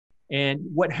And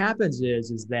what happens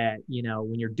is that,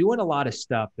 when you're doing a lot of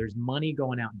stuff, there's money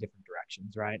going out in different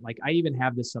directions, right? Like I even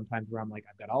have this sometimes where I'm like,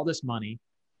 I've got all this money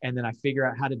and then I figure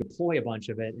out how to deploy a bunch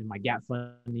of it in my gap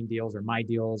funding deals or my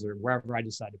deals or wherever I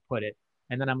decide to put it.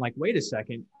 And then I'm like, wait a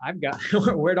second, I've got,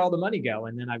 where'd all the money go?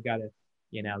 And then I've got to,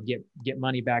 get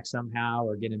money back somehow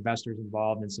or get investors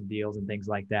involved in some deals and things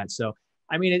like that. So,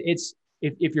 I mean, it's,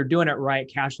 if you're doing it right,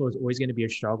 cash flow is always going to be a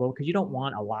struggle because you don't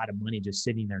want a lot of money just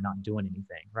sitting there not doing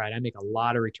anything, right? I make a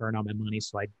lot of return on my money,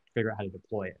 so I figure out how to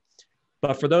deploy it.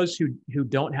 But for those who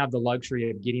don't have the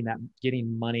luxury of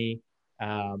getting money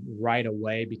right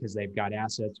away because they've got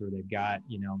assets or they've got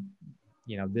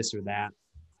this or that,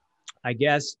 I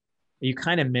guess you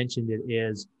kind of mentioned it,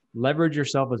 is leverage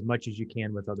yourself as much as you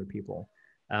can with other people.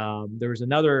 There was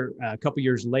another, a couple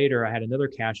years later, I had another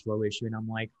cash flow issue and I'm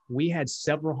like, we had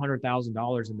several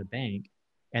 $100,000 in the bank.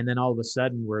 And then all of a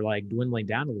sudden we're like dwindling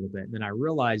down a little bit. And then I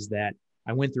realized that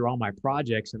I went through all my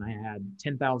projects and I had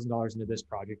 $10,000 into this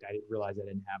project. I didn't realize I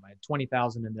didn't have. I had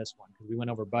 20,000 in this one because we went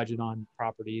over budget on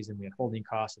properties and we had holding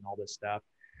costs and all this stuff.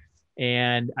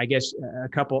 And I guess a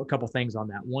couple things on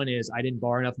that. One is I didn't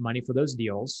borrow enough money for those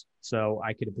deals, so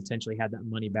I could have potentially had that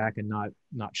money back and not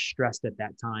stressed at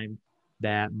that time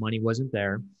that money wasn't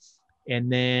there.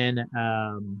 And then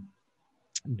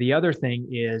the other thing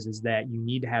is that you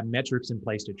need to have metrics in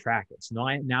place to track it. So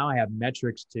now I have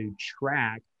metrics to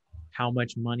track how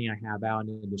much money I have out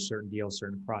into certain deals,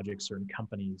 certain projects, certain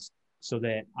companies, so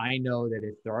that I know that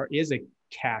if there is a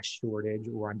cash shortage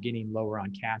or I'm getting lower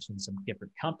on cash in some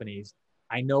different companies,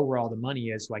 I know where all the money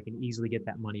is so I can easily get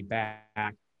that money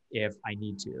back if I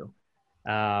need to.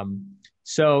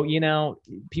 So,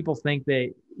 people think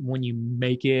that when you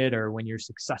make it or when you're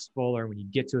successful or when you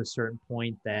get to a certain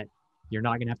point that you're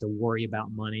not going to have to worry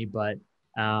about money. But,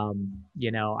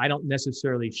 I don't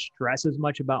necessarily stress as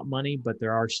much about money, but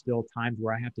there are still times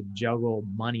where I have to juggle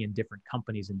money in different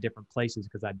companies in different places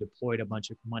because I've deployed a bunch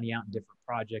of money out in different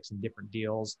projects and different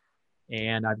deals.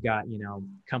 And I've got,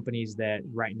 companies that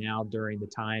right now during the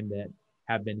time that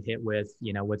have been hit with,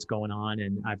 what's going on.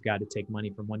 And I've got to take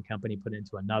money from one company, put it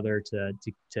into another to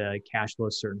cash flow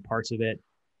certain parts of it.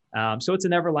 So it's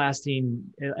an everlasting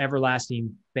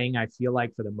thing, I feel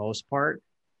like, for the most part.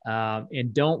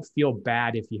 And don't feel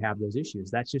bad if you have those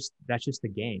issues. That's just the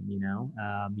game,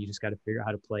 you just got to figure out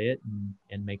how to play it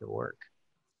and make it work.